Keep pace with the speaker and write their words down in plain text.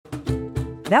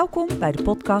Welkom bij de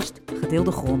podcast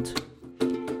Gedeelde Grond.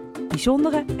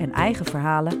 Bijzondere en eigen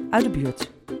verhalen uit de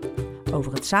buurt.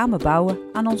 Over het samen bouwen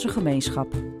aan onze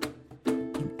gemeenschap.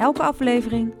 In elke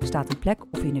aflevering staat een plek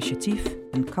of initiatief,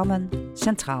 een common,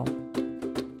 centraal.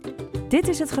 Dit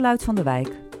is het geluid van de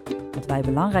wijk, wat wij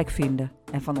belangrijk vinden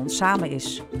en van ons samen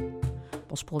is.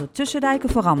 Bospolder-Tussendijken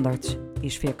verandert,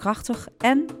 is veerkrachtig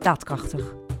en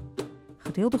daadkrachtig.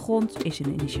 Gedeelde Grond is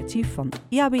een initiatief van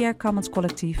IABR Commons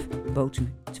Collectief,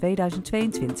 BOTU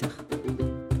 2022.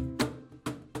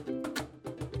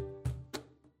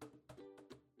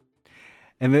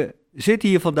 En we zitten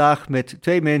hier vandaag met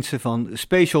twee mensen van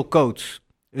Spatial Codes,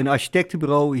 een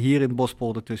architectenbureau hier in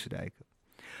Bospolder-Tussendijken.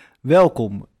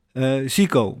 Welkom,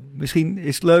 Zico. Misschien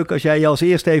is het leuk als jij je als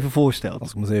eerste even voorstelt.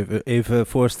 Als ik me even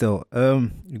voorstel.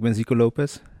 Ik ben Zico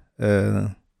Lopes,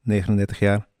 39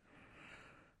 jaar.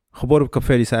 Geboren op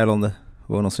Capverdische-eilanden.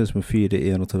 Woon al sinds mijn 4e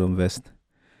in Rotterdam-West.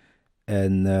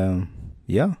 En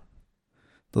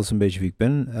dat is een beetje wie ik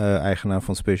ben. Eigenaar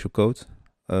van Spatial Codes.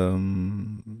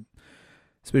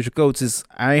 Spatial Codes is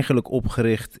eigenlijk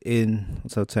opgericht in,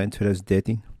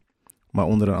 2013. Maar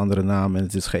onder een andere naam. En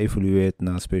het is geëvolueerd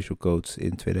naar Spatial Codes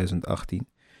in 2018.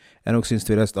 En ook sinds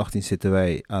 2018 zitten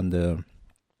wij aan de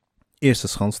Eerste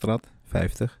Schanstraat,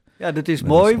 50. Ja, dat is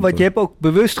mooi, want je hebt ook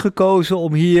bewust gekozen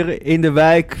om hier in de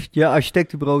wijk je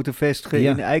architectenbureau te vestigen.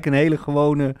 Ja. In eigenlijk een hele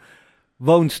gewone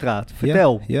woonstraat.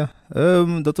 Vertel.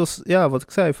 Dat was wat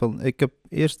ik zei. Ik heb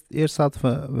eerst zaten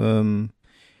we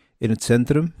in het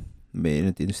centrum, in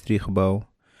het industriegebouw,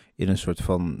 in een soort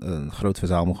van een groot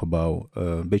verzamelgebouw,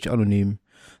 een beetje anoniem.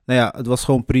 Nou ja, het was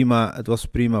gewoon prima. Het was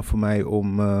prima voor mij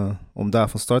om daar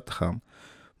van start te gaan.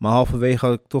 Maar halverwege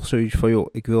had ik toch zoiets van, joh,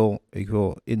 ik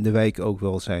wil in de wijk ook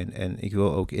wel zijn. En ik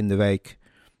wil ook in de wijk,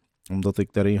 omdat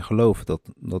ik daarin geloof dat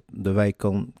de wijk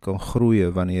kan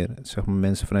groeien wanneer, zeg maar,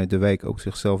 mensen vanuit de wijk ook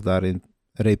zichzelf daarin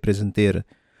representeren.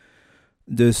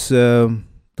 Dus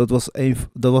dat was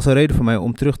een reden voor mij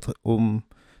om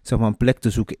zeg maar een plek te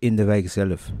zoeken in de wijk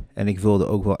zelf. En ik wilde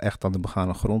ook wel echt aan de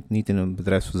begane grond, niet in een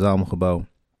bedrijfsverzamelgebouw,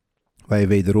 waar je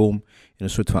wederom in een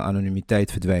soort van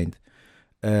anonimiteit verdwijnt.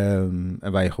 En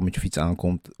waar je gewoon met je fiets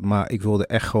aankomt. Maar ik wilde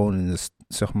echt gewoon in de,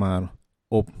 zeg maar,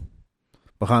 op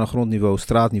begane grondniveau,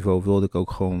 straatniveau, wilde ik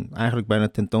ook gewoon eigenlijk bijna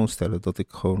tentoonstellen dat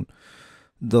ik gewoon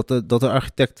dat er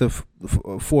architecten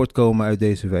voortkomen uit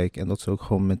deze wijk. En dat ze ook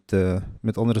gewoon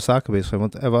met andere zaken bezig zijn.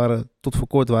 Want tot voor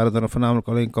kort waren er voornamelijk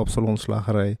alleen kapsalons,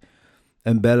 slagerij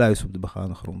en belhuis op de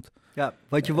begane grond. Ja,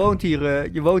 want je woont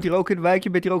hier ook in de wijk. Je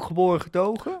bent hier ook geboren,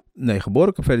 getogen? Nee, geboren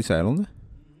op Capverdische-eilanden.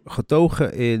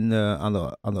 Getogen aan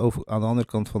de andere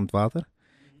kant van het water.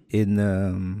 In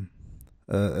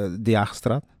de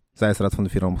Jagerstraat. Zijstraat van de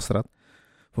Vierammelstraat.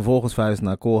 Vervolgens verhuisd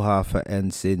naar Koolhaven.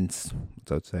 En sinds, wat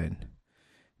zou het zijn,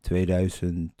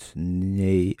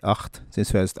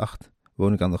 2008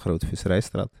 woon ik aan de Grote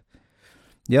Visserijstraat.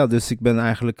 Ja, dus ik ben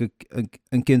eigenlijk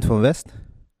een kind van West.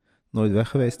 Nooit weg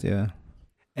geweest, ja.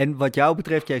 En wat jou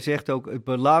betreft, jij zegt ook het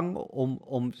belang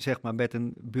om zeg maar met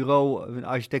een bureau, een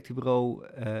architectenbureau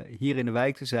hier in de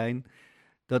wijk te zijn.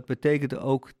 Dat betekent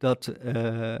ook dat,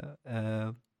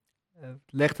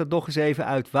 leg dat nog eens even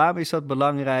uit. Waarom is dat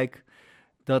belangrijk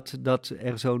dat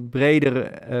er zo'n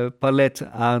breder palet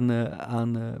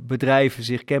aan bedrijven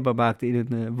zich kenbaar maakt in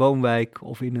een woonwijk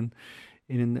of in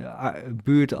een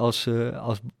buurt als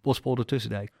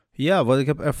Bospolder-Tussendijken? Ja, wat ik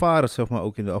heb ervaren, zeg maar,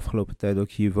 ook in de afgelopen tijd dat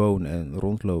ik hier woon en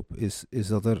rondloop, is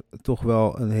dat er toch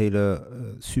wel een hele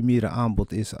sumiere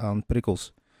aanbod is aan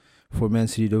prikkels voor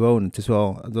mensen die er wonen.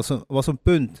 Het was een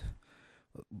punt.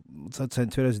 Wat zou het zijn,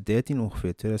 2013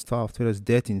 ongeveer, 2012,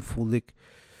 2013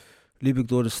 liep ik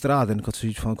door de straat en ik had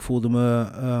zoiets van, ik voelde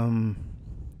me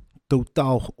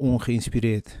totaal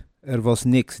ongeïnspireerd. Er was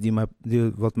niks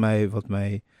wat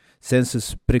mij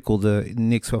senses prikkelde,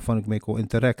 niks waarvan ik mee kon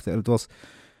interacten.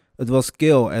 Het was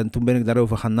kil en toen ben ik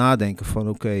daarover gaan nadenken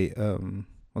van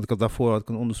want daarvoor had ik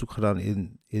een onderzoek gedaan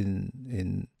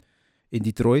in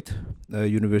Detroit,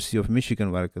 University of Michigan,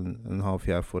 waar ik een half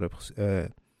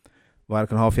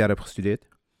jaar heb gestudeerd.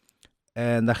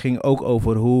 En daar ging ook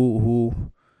over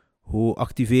hoe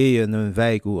activeer je een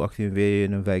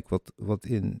wijk, wat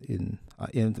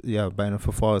bijna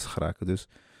verval is geraakt. Dus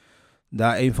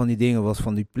daar een van die dingen was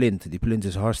van die plint. Die plint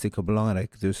is hartstikke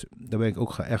belangrijk. Dus daar ben ik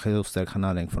ook echt heel sterk gaan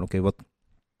nadenken van wat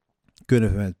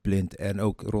kunnen we met plint? En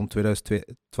ook rond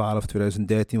 2012,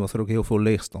 2013 was er ook heel veel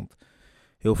leegstand.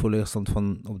 Heel veel leegstand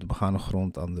van op de begane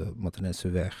grond aan de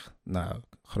Mathenesseweg.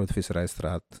 Grote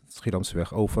Visserijstraat,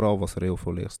 Schiedamseweg. Overal was er heel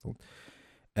veel leegstand.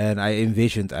 En I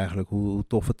envisioned eigenlijk hoe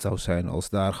tof het zou zijn als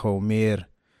daar gewoon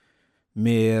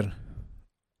meer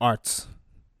arts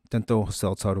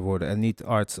tentoongesteld zouden worden. En niet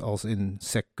arts als in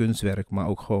sec kunstwerk, maar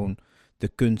ook gewoon de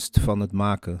kunst van het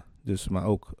maken. Dus, maar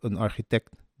ook een architect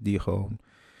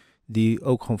die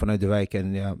ook gewoon vanuit de wijk.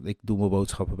 En ja, ik doe mijn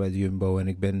boodschappen bij de Jumbo en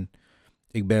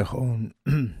ik ben gewoon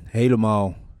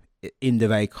helemaal in de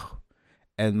wijk.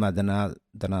 Maar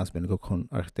daarnaast ben ik ook gewoon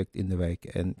architect in de wijk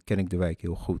en ken ik de wijk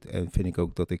heel goed. En vind ik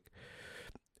ook dat ik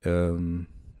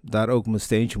daar ook mijn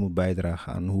steentje moet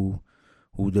bijdragen aan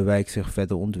hoe de wijk zich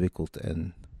verder ontwikkelt.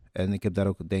 En ik heb daar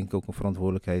ook, denk ik, ook een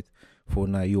verantwoordelijkheid voor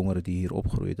naar jongeren die hier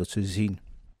opgroeien. Dat ze zien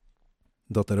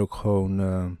dat er ook gewoon,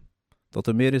 dat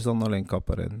er meer is dan alleen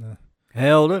kapper.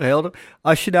 Helder.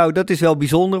 Als je nou, dat is wel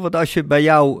bijzonder, want als je bij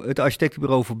jou het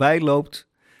architectenbureau voorbij loopt,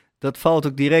 dat valt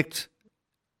ook direct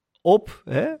op,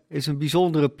 hè? Is een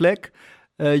bijzondere plek.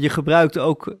 Je gebruikt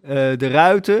ook de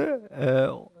ruiten,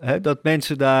 dat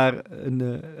mensen daar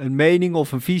een mening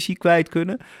of een visie kwijt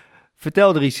kunnen.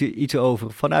 Vertel er iets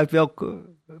over. Vanuit welk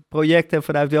project en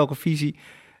vanuit welke visie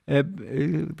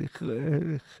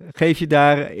geef je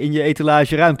daar in je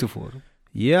etalage ruimte voor?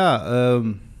 Ja,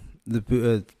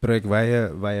 het project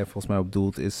waar je volgens mij op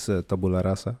doelt is Tabula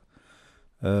Rasa.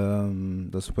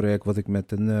 Dat is een project wat ik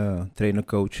met een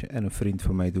trainercoach en een vriend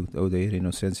van mij doe, Ode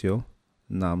Inocencio,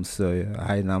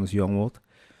 namens Youngwold.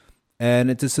 En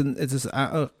het is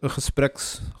een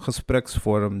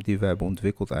gespreksvorm die we hebben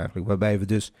ontwikkeld eigenlijk, waarbij we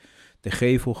dus de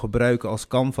gevel gebruiken als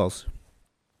canvas.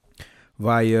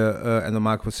 Waar je, en dan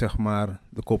maken we zeg maar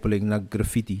de koppeling naar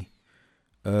graffiti.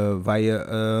 Waar je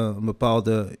een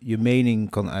bepaalde je mening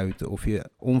kan uiten, of je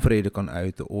onvrede kan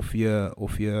uiten, of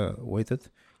je hoe heet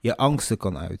het? Je angsten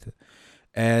kan uiten.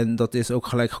 En dat is ook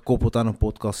gelijk gekoppeld aan een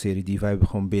podcastserie die wij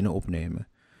gewoon binnen opnemen.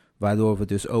 Waardoor we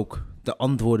dus ook de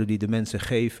antwoorden die de mensen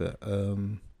geven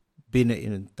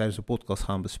tijdens de podcast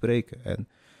gaan bespreken. En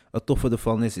het toffe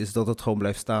ervan is dat het gewoon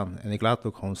blijft staan. En ik laat het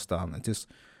ook gewoon staan.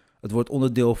 Het wordt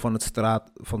onderdeel van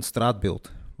het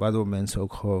straatbeeld. Waardoor mensen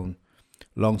ook gewoon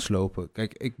langslopen.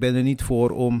 Kijk, ik ben er niet voor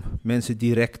om mensen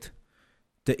direct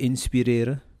te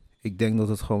inspireren. Ik denk dat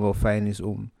het gewoon wel fijn is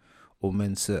om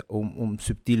mensen, om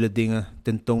subtiele dingen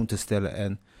tentoon te stellen.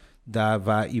 En daar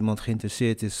waar iemand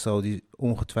geïnteresseerd is, zal die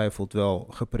ongetwijfeld wel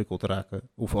geprikkeld raken.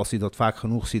 Of als hij dat vaak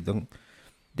genoeg ziet, dan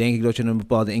denk ik dat je een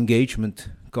bepaalde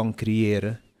engagement kan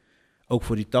creëren. Ook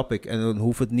voor die topic. En dan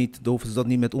hoeven ze dat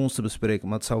niet met ons te bespreken.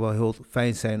 Maar het zou wel heel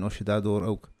fijn zijn als je daardoor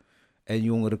ook en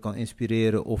jongeren kan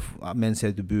inspireren. Of mensen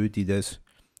uit de buurt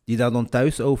die daar dan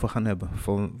thuis over gaan hebben.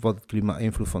 Van wat het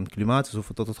invloed van het klimaat is. Of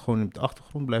dat het gewoon in de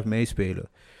achtergrond blijft meespelen.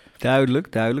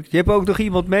 Duidelijk. Je hebt ook nog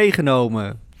iemand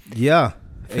meegenomen. Ja.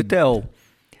 Vertel.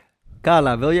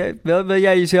 Kala, wil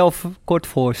jij jezelf kort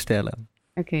voorstellen?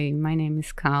 Okay, my name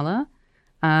is Kala.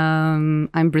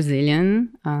 I'm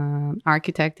Brazilian,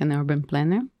 architect and urban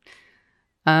planner.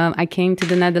 I came to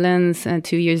the Netherlands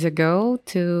 2 years ago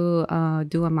to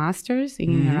do a master's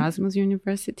in Erasmus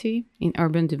University in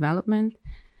urban development.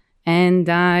 And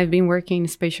I've been working in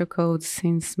Spatial Codes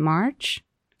since March.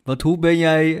 Want hoe ben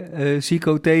jij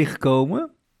Zico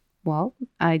tegengekomen? Well,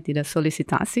 I did a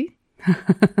sollicitatie,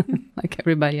 like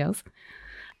everybody else.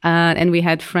 And we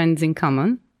had friends in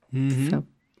common. Mm-hmm. So,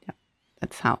 yeah,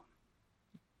 that's how.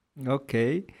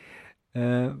 Oké.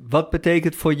 Wat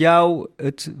betekent voor jou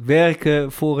het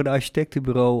werken voor een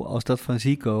architectenbureau als dat van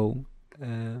Zico?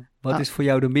 Wat is voor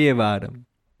jou de meerwaarde?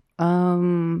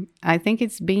 I think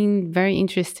it's been very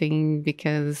interesting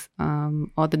because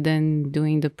other than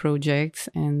doing the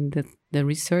projects and the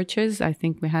researches, I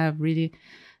think we have really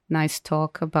nice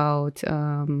talk about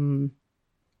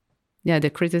the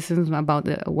criticism about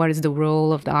what is the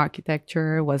role of the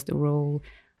architecture, what's the role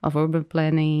of urban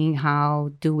planning,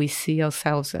 how do we see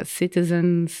ourselves as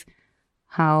citizens,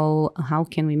 how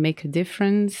can we make a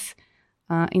difference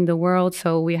in the world.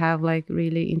 So we have like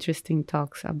really interesting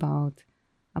talks about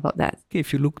that.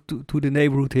 If you look to the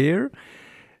neighborhood here,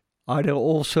 are there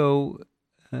also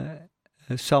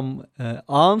some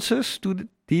answers to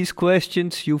these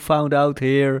questions you found out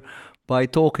here by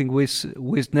talking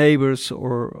with neighbors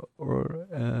or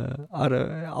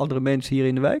andere mensen hier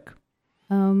in de wijk?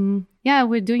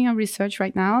 We're doing a research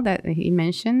right now that he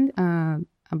mentioned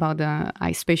about the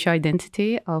spatial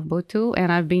identity of Botu,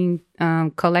 and I've been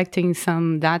collecting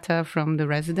some data from the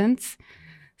residents.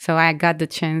 So I got the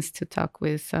chance to talk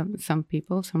with some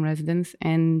people, some residents,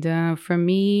 and for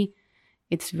me,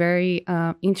 it's very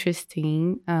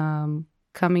interesting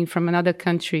coming from another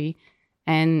country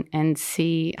and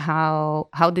see how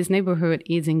this neighborhood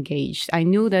is engaged. I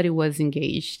knew that it was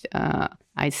engaged.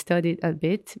 I studied a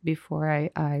bit before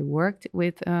I worked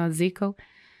with Zico,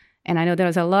 and I know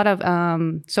there's a lot of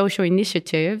social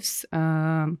initiatives,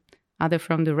 other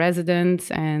from the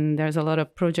residents, and there's a lot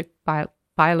of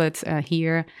pilot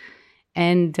here.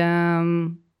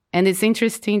 And it's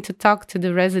interesting to talk to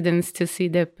the residents to see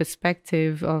the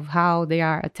perspective of how they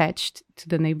are attached to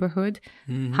the neighborhood,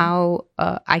 how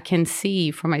I can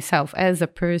see for myself as a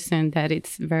person that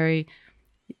it's very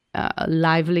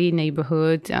lively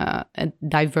neighborhood,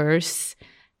 diverse.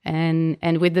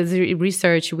 And with the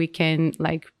research, we can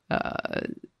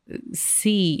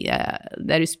see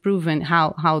that is proven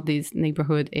how this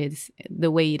neighborhood is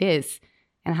the way it is,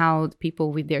 and how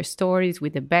people with their stories,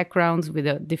 with the backgrounds, with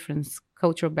the different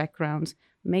cultural backgrounds,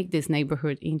 make this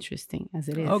neighborhood interesting as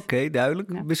it is. Oké,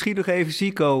 duidelijk. Ja. Misschien nog even,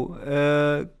 Zico,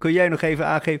 kun jij nog even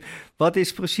aangeven, wat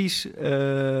is precies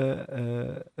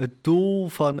het doel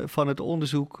van het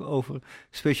onderzoek over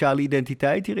speciale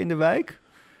identiteit hier in de wijk?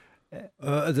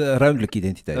 De ruimtelijke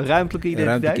identiteit. Ruimtelijke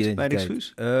identiteit, mijn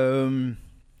excuus.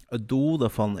 Het doel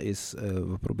daarvan is,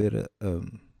 we proberen,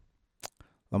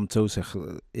 laat me het zo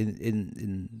zeggen,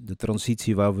 in de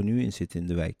transitie waar we nu in zitten in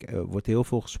de wijk, wordt heel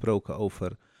veel gesproken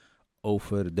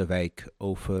over de wijk,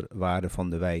 over waarden van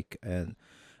de wijk. En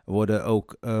er worden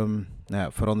ook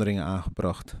veranderingen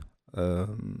aangebracht,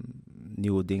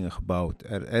 nieuwe dingen gebouwd.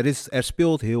 Er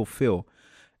speelt heel veel.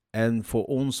 En voor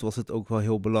ons was het ook wel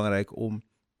heel belangrijk om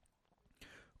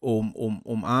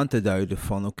aan te duiden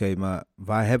van oké, maar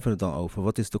waar hebben we het dan over?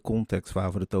 Wat is de context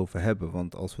waar we het over hebben?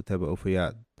 Want als we het hebben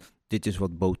over dit is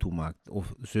wat Boto maakt,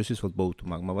 of zus is wat Boto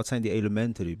maakt, maar wat zijn die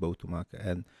elementen die Boto maken?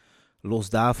 En los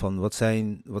daarvan, wat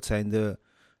zijn de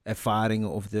ervaringen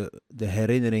of de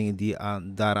herinneringen die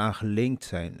daaraan gelinkt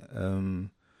zijn?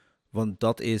 Want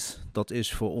dat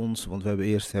is voor ons, want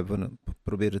we hebben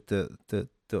proberen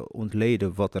te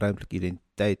ontleden wat ruimtelijke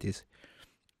identiteit is.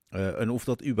 En of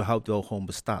dat überhaupt wel gewoon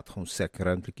bestaat, gewoon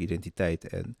ruimtelijke identiteit.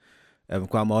 En we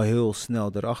kwamen al heel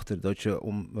snel erachter dat je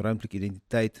om ruimtelijke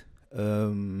identiteit,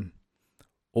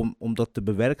 om dat te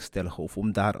bewerkstelligen of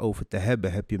om daarover te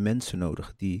hebben, heb je mensen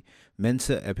nodig.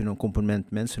 Heb je een component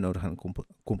mensen nodig en een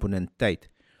component tijd.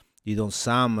 Die dan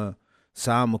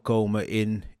samenkomen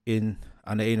in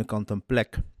aan de ene kant een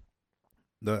plek.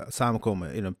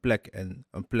 Samenkomen in een plek en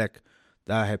een plek.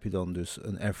 Daar heb je dan dus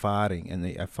een ervaring en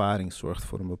die ervaring zorgt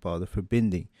voor een bepaalde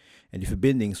verbinding. En die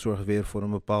verbinding zorgt weer voor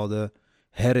een bepaalde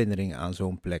herinnering aan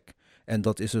zo'n plek. En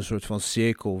dat is een soort van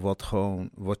cirkel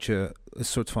een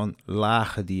soort van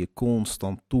lagen die je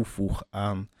constant toevoegt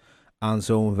aan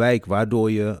zo'n wijk,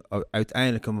 waardoor je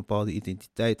uiteindelijk een bepaalde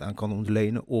identiteit aan kan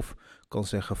ontlenen of kan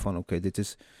zeggen van oké,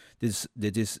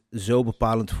 dit is zo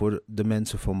bepalend voor de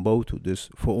mensen van Boto. Dus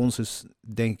voor ons is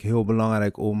denk ik heel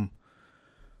belangrijk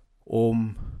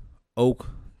om ook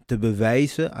te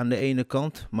bewijzen aan de ene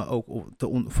kant, maar ook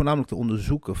voornamelijk te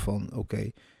onderzoeken van oké,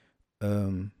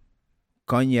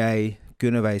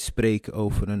 kunnen wij spreken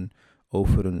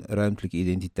over een ruimtelijke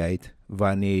identiteit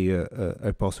wanneer je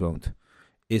er pas woont?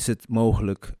 Is het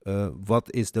mogelijk?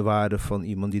 Wat is de waarde van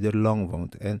iemand die er lang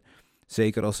woont? En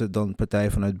zeker als er dan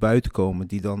partijen vanuit buiten komen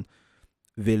die dan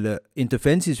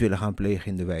interventies willen gaan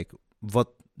plegen in de wijk. Wat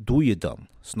doe je dan?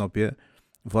 Snap je?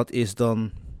 Wat is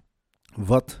dan...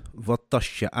 Wat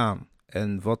tast je aan?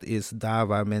 En wat is daar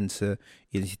waar mensen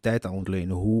identiteit aan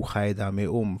ontlenen? Hoe ga je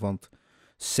daarmee om? Want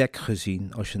sec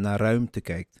gezien, als je naar ruimte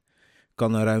kijkt,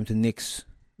 kan een ruimte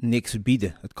niks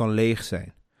bieden. Het kan leeg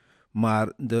zijn.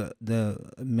 Maar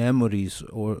de memories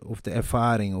of de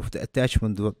ervaring of de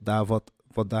attachment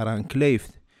wat daaraan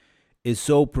kleeft, is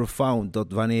zo profound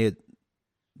dat wanneer je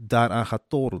daaraan gaat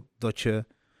torren, dat je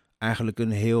eigenlijk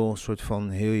een heel soort van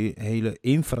hele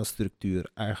infrastructuur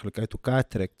eigenlijk uit elkaar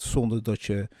trekt, zonder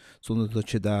dat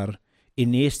je daar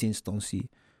in eerste instantie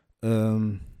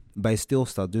bij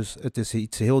stilstaat. Dus het is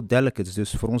iets heel delicates.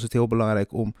 Dus voor ons is het heel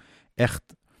belangrijk om echt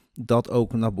dat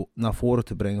ook naar voren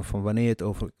te brengen van wanneer je het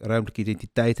over ruimtelijke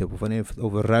identiteit hebt, of wanneer je het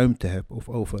over ruimte hebt, of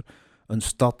over een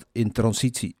stad in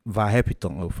transitie. Waar heb je het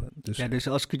dan over? Dus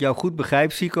als ik het jou goed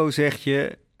begrijp, Zico, zeg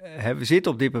je, we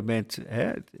zitten op dit moment,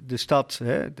 de stad,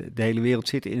 de hele wereld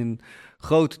zit in een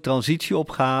grote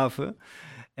transitieopgave.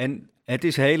 En het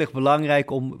is heel erg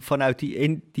belangrijk om vanuit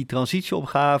die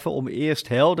transitieopgave, om eerst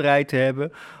helderheid te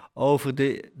hebben over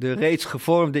de reeds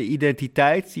gevormde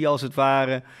identiteit, die als het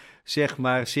ware, zeg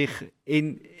maar, zich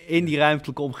in die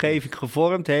ruimtelijke omgeving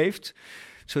gevormd heeft.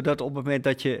 Zodat op het moment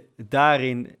dat je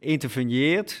daarin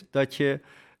interveneert, dat je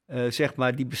zeg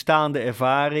maar die bestaande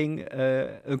ervaring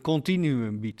een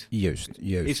continuum biedt. Juist.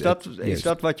 Is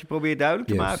dat wat je probeert duidelijk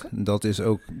te maken?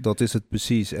 Dat is het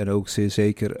precies. En ook zeer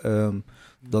zeker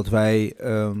dat wij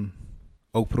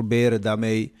ook proberen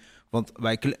daarmee, want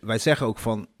wij zeggen ook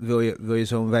van, wil je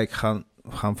zo'n wijk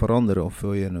gaan veranderen, of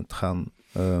wil je het gaan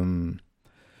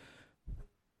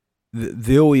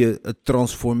wil je het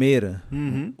transformeren?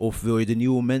 Mhm. Of wil je de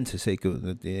nieuwe mensen,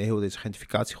 zeker heel deze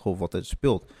gentrificatiegolf wat er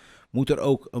speelt, moet er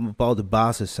ook een bepaalde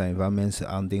basis zijn waar mensen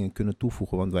aan dingen kunnen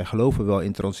toevoegen. Want wij geloven wel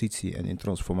in transitie en in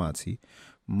transformatie.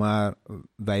 Maar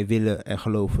wij willen en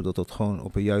geloven dat dat gewoon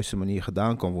op een juiste manier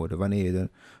gedaan kan worden. Wanneer je er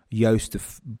juiste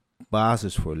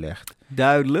basis voor legt.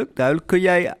 Duidelijk. Kun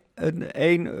jij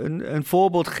een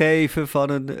voorbeeld geven van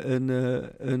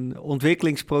een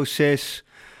ontwikkelingsproces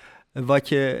wat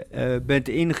je bent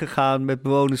ingegaan met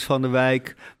bewoners van de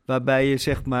wijk, waarbij je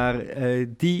zeg maar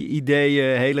die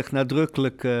ideeën heel erg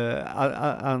nadrukkelijk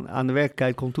aan de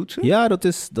werkelijkheid kon toetsen? Ja, dat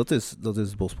is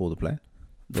het Bospolderplein.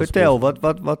 Vertel,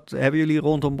 wat hebben jullie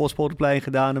rondom Bospolderplein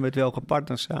gedaan en met welke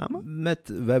partners samen?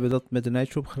 We hebben dat met de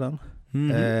Nightshop gedaan.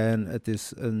 Mm-hmm. En het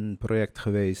is een project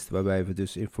geweest waarbij we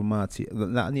dus we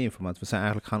zijn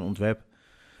eigenlijk gaan ontwerpen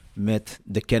met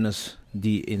de kennis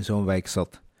die in zo'n wijk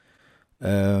zat.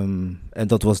 En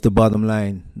dat was de bottom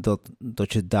line,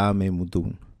 dat je daarmee moet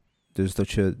doen. Dus dat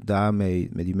je daarmee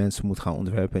met die mensen moet gaan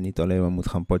ontwerpen en niet alleen maar moet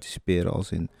gaan participeren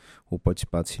als in hoe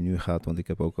participatie nu gaat. Want ik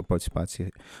heb ook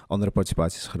andere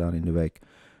participaties gedaan in de wijk.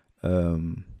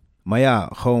 Maar ja,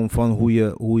 gewoon van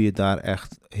hoe je daar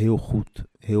echt heel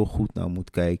goed naar moet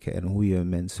kijken en hoe je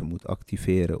mensen moet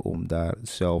activeren om daar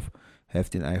zelf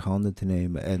heft in eigen handen te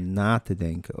nemen en na te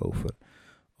denken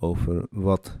over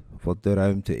wat de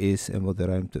ruimte is en wat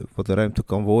de ruimte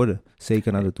kan worden,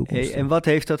 zeker naar de toekomst. En wat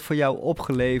heeft dat voor jou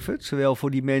opgeleverd, zowel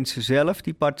voor die mensen zelf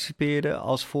die participeerden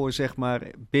als voor zeg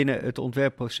maar binnen het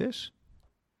ontwerpproces?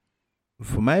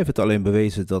 Voor mij heeft het alleen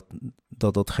bewezen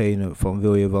datgene van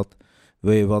wil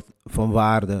je wat van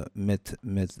waarde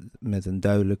met een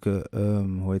duidelijke,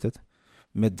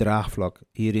 met draagvlak.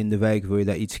 Hier in de wijk wil je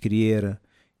daar iets creëren,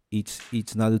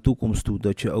 iets naar de toekomst toe,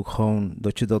 dat je ook gewoon,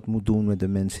 dat je dat moet doen met de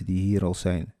mensen die hier al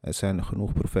zijn. Er zijn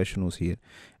genoeg professionals hier.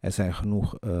 Er zijn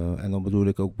genoeg, en dan bedoel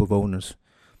ik ook bewoners.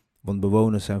 Want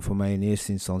bewoners zijn voor mij in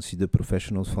eerste instantie de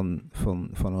professionals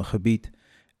van een gebied.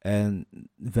 En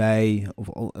wij,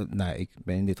 ik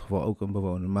ben in dit geval ook een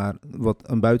bewoner, maar wat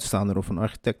een buitenstaander of een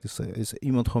architect is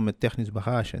iemand gewoon met technisch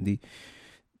bagage. En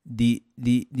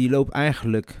die loopt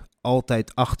eigenlijk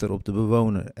altijd achter op de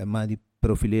bewoner. Maar die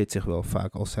profileert zich wel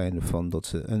vaak als zijnde van dat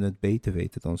ze het beter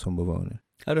weten dan zo'n bewoner.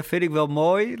 Nou, dat vind ik wel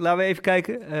mooi. Laten we even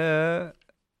kijken.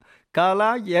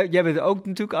 Carla, jij bent ook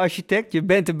natuurlijk architect. Je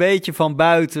bent een beetje van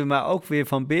buiten, maar ook weer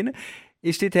van binnen.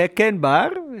 Is dit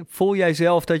herkenbaar? Voel jij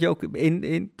zelf dat je ook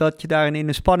dat je daarin in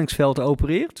een spanningsveld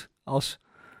opereert als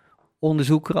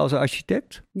onderzoeker, als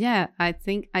architect? Yeah, I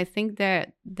think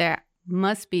there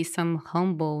must be some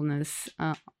humbleness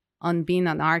on being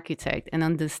an architect and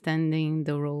understanding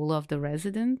the role of the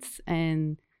residents.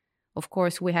 And of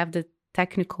course, we have the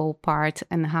technical part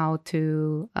and how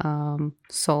to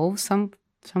solve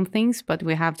some things, but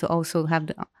we have to also have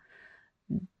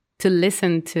to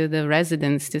listen to the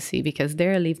residents to see, because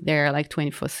they live there like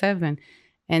 24/7.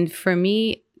 And for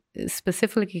me,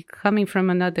 specifically coming from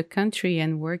another country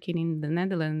and working in the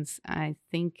Netherlands, I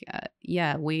think,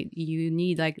 you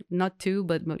need like not 2,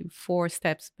 but 4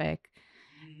 steps back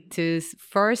to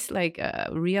first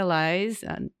realize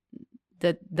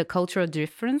that the cultural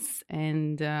difference.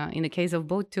 And in the case of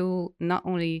Botu, not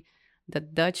only the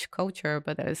Dutch culture,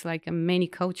 but there's like many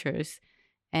cultures.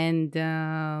 And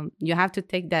you have to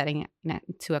take that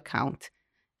into account.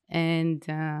 And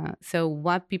so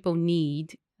what people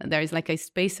need, there is like a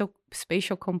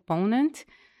spatial component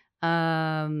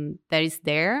that is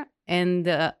there. And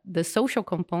the social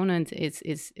component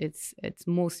it's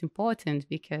most important,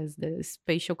 because the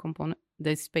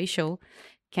spatial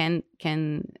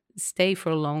can stay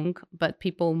for long, but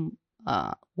people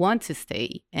want to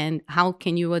stay. And how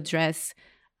can you address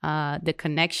the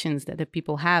connections that the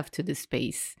people have to the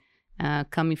space,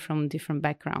 coming from different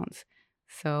backgrounds?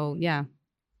 So, yeah.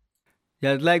 Ja,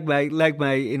 het lijkt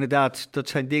mij inderdaad, dat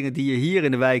zijn dingen die je hier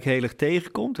in de wijk heel erg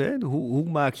tegenkomt. Hè? Hoe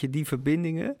maak je die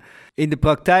verbindingen? In de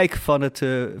praktijk van het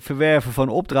verwerven van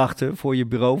opdrachten voor je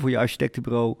bureau, voor je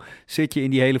architectenbureau, zit je in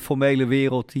die hele formele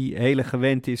wereld die heel erg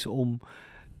gewend is om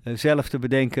zelf te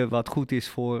bedenken wat goed is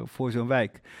voor zo'n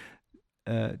wijk.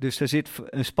 Dus er zit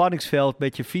een spanningsveld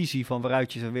met je visie van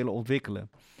waaruit je zou willen ontwikkelen.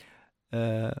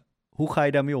 Hoe ga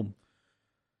je daarmee om?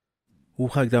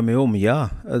 Hoe ga ik daarmee om?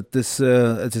 Ja, het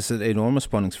is een enorme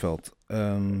spanningsveld.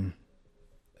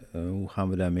 Hoe gaan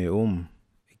we daarmee om?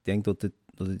 Ik denk dat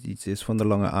het iets is van de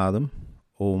lange adem.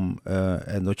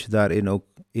 En dat je daarin ook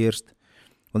eerst...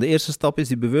 Want de eerste stap is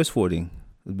die bewustwording.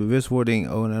 De bewustwording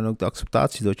en ook de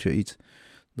acceptatie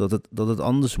dat het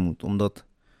anders moet. Omdat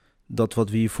dat wat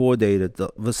we hiervoor deden,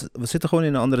 we zitten gewoon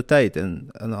in een andere tijd. En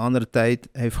een andere tijd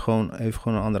heeft gewoon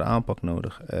een andere aanpak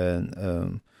nodig.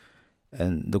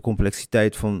 En de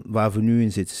complexiteit van waar we nu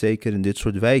in zitten, zeker in dit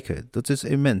soort wijken, dat is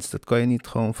immens. Dat kan je niet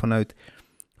gewoon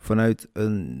vanuit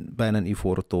bijna een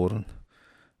ivoren toren.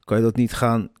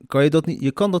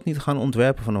 Je kan dat niet gaan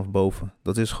ontwerpen vanaf boven.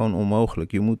 Dat is gewoon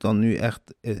onmogelijk. Je moet dan nu echt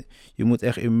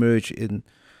immerge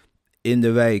in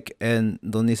de wijk. En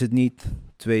dan is het niet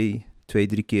 2,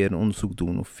 3 keer een onderzoek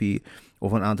doen of 4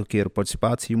 of een aantal keren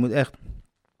participatie. Je moet echt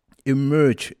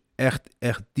immerge,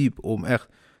 echt diep om echt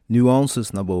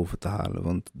nuances naar boven te halen.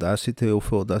 Want daar zit heel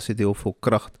veel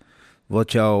kracht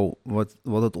wat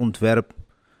het ontwerp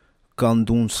kan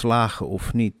doen slagen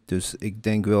of niet. Dus ik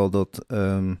denk wel dat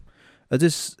het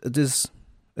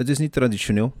is niet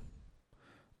traditioneel.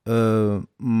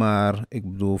 Maar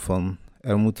ik bedoel van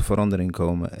er moet verandering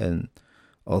komen. En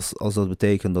als dat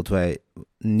betekent dat wij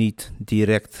niet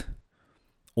direct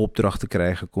opdrachten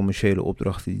krijgen, commerciële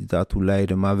opdrachten die daartoe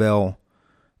leiden, maar wel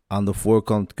aan de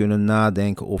voorkant kunnen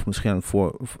nadenken of misschien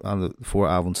aan de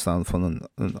vooravond staan van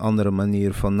een andere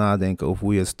manier van nadenken over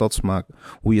hoe je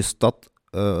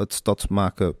het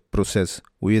stadsmakenproces,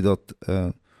 hoe je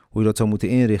dat zou moeten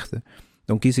inrichten,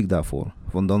 dan kies ik daarvoor.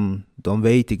 Want dan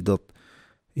weet ik dat,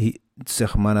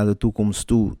 zeg maar naar de toekomst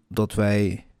toe, dat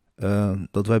wij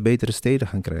betere steden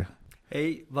gaan krijgen.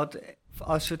 Hey,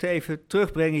 als we het even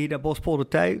terugbrengen hier naar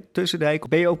Bospolder-Tussendijken,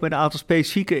 ben je ook met een aantal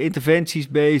specifieke interventies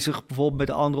bezig, bijvoorbeeld met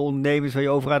andere ondernemers waar je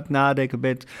over aan het nadenken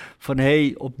bent, van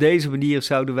op deze manier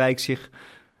zou de wijk zich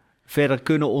verder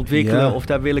kunnen ontwikkelen, of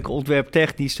daar wil ik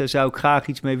ontwerptechnisch, daar zou ik graag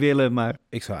iets mee willen, maar...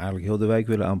 Ik zou eigenlijk heel de wijk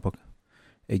willen aanpakken.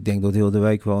 Ik denk dat heel de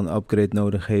wijk wel een upgrade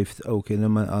nodig heeft, ook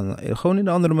gewoon in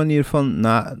een andere manier van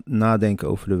nadenken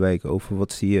over de wijk, over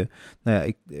wat zie je.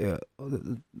 Nou ja,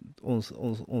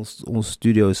 ons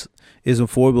studio is een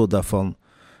voorbeeld daarvan,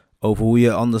 over hoe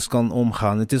je anders kan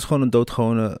omgaan. Het is gewoon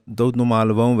een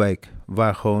doodnormale woonwijk,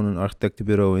 waar gewoon een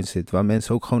architectenbureau in zit, waar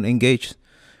mensen ook gewoon engaged.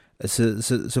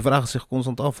 Ze vragen zich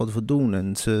constant af wat we doen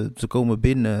en ze komen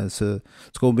binnen, ze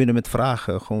komen binnen met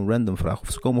vragen, gewoon random vragen,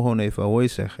 of ze komen gewoon even hoi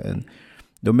zeggen. En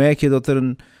dan merk je dat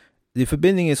die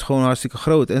verbinding is gewoon hartstikke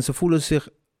groot. En ze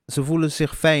voelen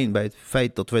zich fijn bij het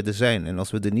feit dat wij er zijn. En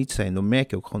als we er niet zijn, dan merk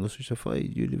je ook gewoon dat ze zeggen van,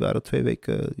 jullie waren 2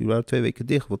 weken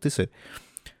dicht, wat is er?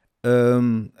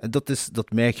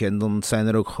 Dat merk je. En dan zijn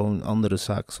er ook gewoon andere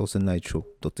zaken, zoals de nightshop.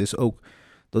 Dat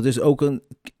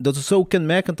is zo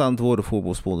kenmerkend aan het worden voor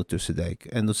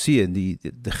Bospolder-Tussendijken. En dat zie je,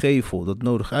 de gevel, dat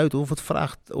nodig uit. Of het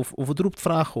vraagt, of het roept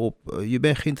vragen op. Je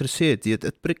bent geïnteresseerd.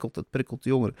 Het prikkelt de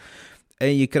jongeren.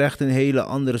 En je krijgt een hele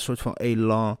andere soort van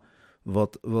elan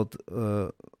wat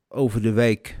over de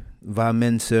wijk, waar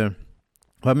mensen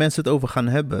het over gaan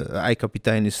hebben.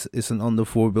 Eikapitein is een ander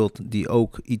voorbeeld die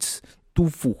ook iets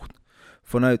toevoegt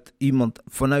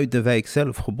vanuit de wijk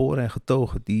zelf, geboren en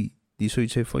getogen, die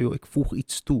zoiets heeft van, joh, ik voeg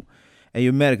iets toe. En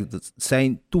je merkt dat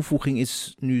zijn toevoeging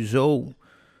is nu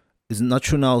is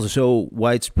nationaal zo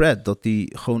widespread, dat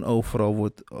die gewoon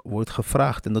overal wordt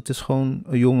gevraagd. En dat is gewoon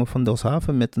een jongen van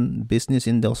Delfshaven met een business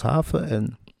in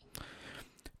Delfshaven.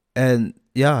 En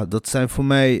ja, dat zijn voor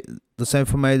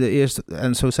mij de eerste,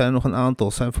 en zo zijn er nog een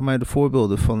aantal, zijn voor mij de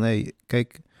voorbeelden van,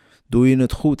 kijk, doe je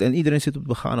het goed? En iedereen zit op de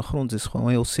begane grond. Het is gewoon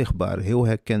heel zichtbaar, heel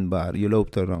herkenbaar. Je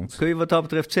loopt er langs. Kun je wat dat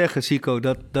betreft zeggen, Zico,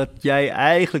 dat jij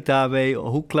eigenlijk daarmee,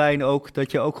 hoe klein ook,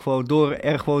 dat je ook gewoon door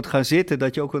er gewoon te gaan zitten,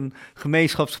 dat je ook een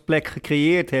gemeenschapsplek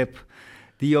gecreëerd hebt,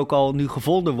 die ook al nu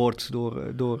gevonden wordt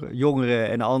door jongeren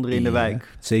en anderen in de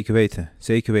wijk? Zeker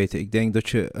weten. Ik denk dat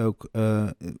je ook,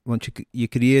 want je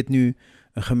creëert nu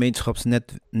een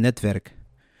gemeenschapsnetwerk.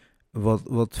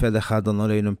 Wat verder gaat dan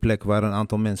alleen een plek waar een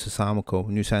aantal mensen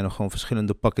samenkomen. Nu zijn er gewoon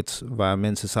verschillende pockets waar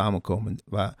mensen samenkomen.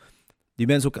 Waar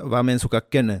mensen elkaar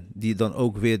kennen. Die dan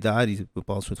ook weer daar die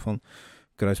bepaald soort van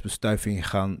kruisbestuiving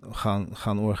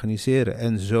gaan organiseren.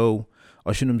 En zo,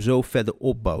 als je hem zo verder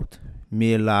opbouwt.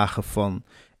 Meer lagen van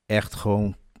echt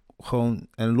gewoon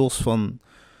en los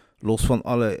van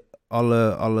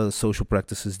alle social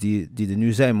practices die er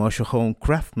nu zijn. Maar als je gewoon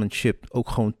craftsmanship ook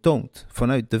gewoon toont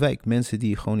vanuit de wijk. Mensen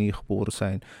die gewoon hier geboren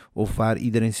zijn. Of waar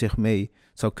iedereen zich mee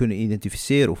zou kunnen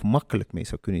identificeren. Of makkelijk mee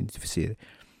zou kunnen identificeren.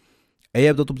 En je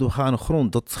hebt dat op de begane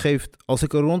grond. Dat geeft, als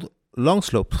ik er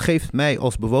langsloop, geeft mij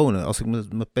als bewoner. Als ik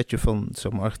mijn petje van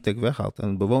zeg maar, architect weghaal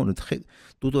en bewoner.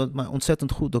 Doet het mij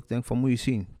ontzettend goed dat ik denk van moet je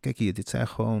zien. Kijk hier, dit zijn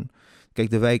gewoon. Kijk,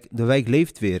 de wijk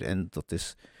leeft weer. En dat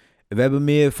is. We hebben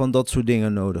meer van dat soort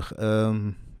dingen nodig.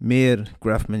 Meer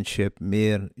craftsmanship,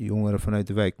 meer jongeren vanuit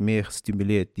de wijk, meer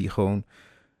gestimuleerd die gewoon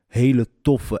hele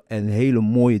toffe en hele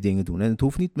mooie dingen doen. En het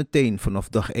hoeft niet meteen vanaf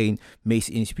dag 1 meest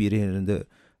inspirerende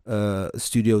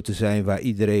studio te zijn waar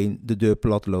iedereen de deur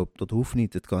plat loopt. Dat hoeft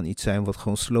niet. Het kan iets zijn wat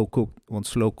gewoon slow cookt. Want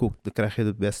slow cookt, dan krijg je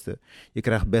het beste. Je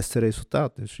krijgt het beste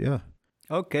resultaat. Dus ja.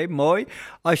 Oké, mooi.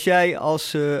 Als jij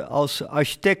als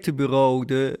architectenbureau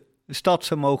de stad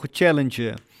zou mogen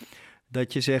challengen,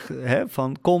 dat je zegt,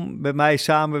 van kom met mij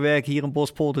samenwerken hier in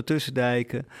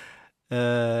Bospolder-Tussendijken,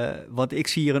 want ik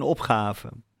zie hier een opgave.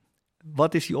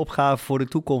 Wat is die opgave voor de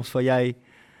toekomst waar jij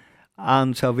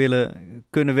aan zou willen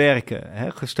kunnen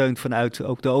werken? Gesteund vanuit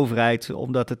ook de overheid,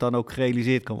 omdat het dan ook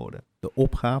gerealiseerd kan worden. De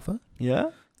opgave?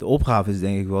 Ja? De opgave is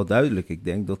denk ik wel duidelijk. Ik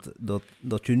denk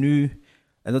dat je nu,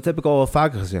 en dat heb ik al wel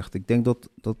vaker gezegd, ik denk dat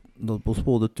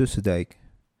Bospolder-Tussendijk,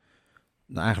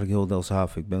 nou eigenlijk heel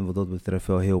Delfshaven, ik ben wat dat betreft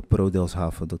wel heel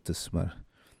pro-Delfshaven, dat is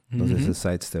een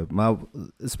sidestep. Maar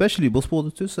especially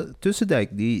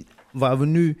Bospolder-Tussendijk, waar we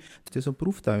nu, het is een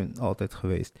proeftuin altijd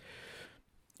geweest.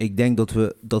 Ik denk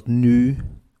dat nu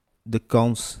de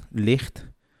kans ligt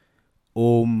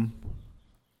om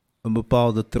een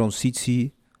bepaalde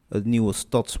transitie, het nieuwe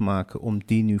stadsmaken, om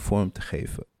die nu vorm te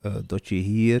geven. Dat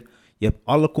je hebt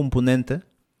alle componenten,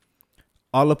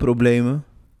 alle problemen,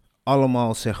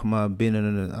 allemaal zeg maar binnen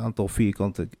een aantal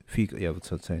vierkante, wat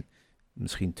zou het zijn?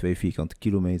 Misschien 2 vierkante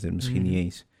kilometer, misschien niet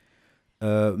eens.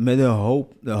 Met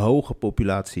een hoge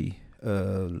populatie,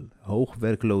 hoge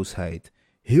werkloosheid,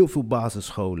 heel veel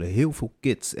basisscholen, heel veel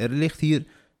kids. Er ligt hier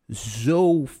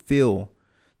zoveel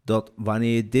dat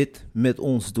wanneer je dit met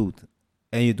ons doet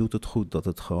en je doet het goed, dat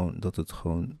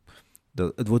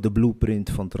het wordt de blueprint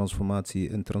van transformatie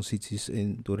en transities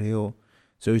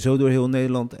sowieso door heel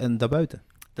Nederland en daarbuiten.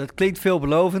 Dat klinkt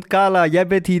veelbelovend. Carla, jij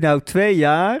bent hier nou 2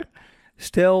 jaar.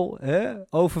 Stel,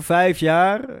 over 5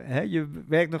 jaar, je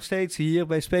werkt nog steeds hier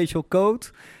bij Spatial Code.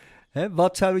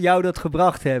 Wat zou jou dat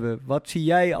gebracht hebben? Wat zie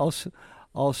jij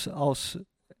als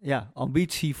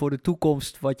ambitie voor de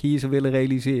toekomst wat je hier zou willen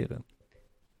realiseren?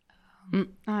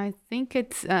 I think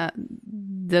it's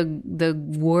the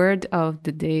word of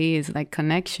the day is like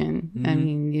connection. I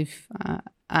mean, if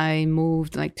I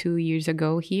moved like 2 years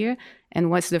ago here, and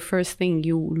what's the first thing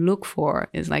you look for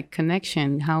is like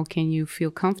connection. How can you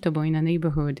feel comfortable in a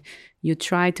neighborhood? You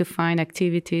try to find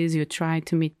activities, you try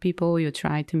to meet people, you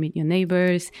try to meet your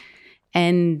neighbors,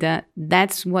 and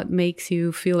that's what makes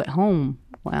you feel at home,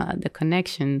 the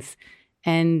connections.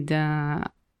 And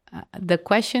the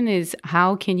question is,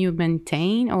 how can you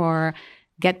maintain or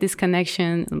get this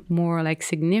connection more like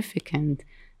significant?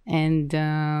 And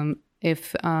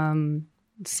if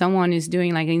someone is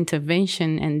doing like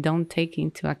intervention and don't take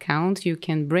into account, you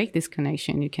can break this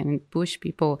connection. You can push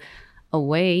people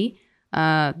away.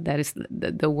 That is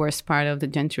the worst part of the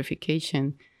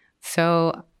gentrification.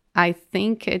 So I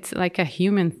think it's like a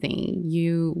human thing.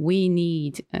 We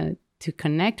need to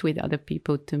connect with other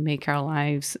people to make our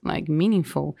lives like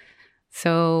meaningful.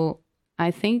 So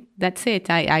I think that's it.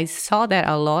 I saw that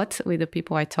a lot with the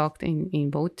people I talked in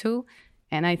boat to.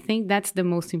 And I think that's the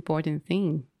most important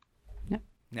thing.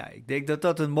 Ja, ik denk dat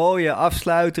dat een mooie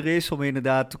afsluiter is om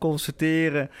inderdaad te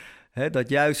constateren dat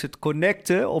juist het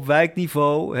connecten op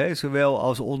wijkniveau, zowel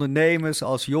als ondernemers,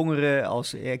 als jongeren,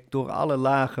 als door alle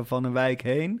lagen van een wijk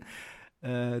heen,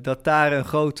 dat daar een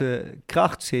grote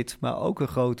kracht zit, maar ook een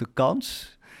grote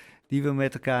kans die we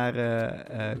met elkaar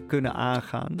kunnen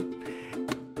aangaan.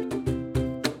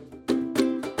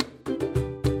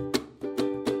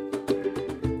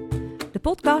 De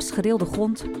podcast Gedeelde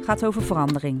Grond gaat over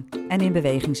verandering en in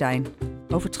beweging zijn,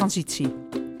 over transitie.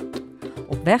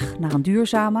 Op weg naar een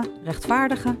duurzame,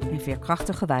 rechtvaardige en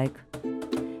veerkrachtige wijk.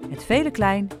 Het vele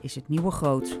klein is het nieuwe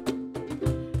groot.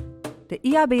 De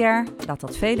IABR laat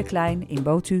dat vele klein in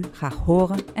Botu graag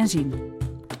horen en zien.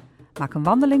 Maak een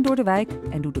wandeling door de wijk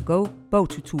en doe de Go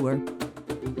Botu Tour.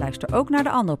 Luister ook naar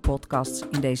de andere podcasts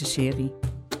in deze serie.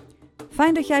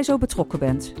 Fijn dat jij zo betrokken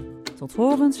bent. Tot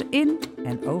horens in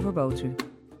en over Botu.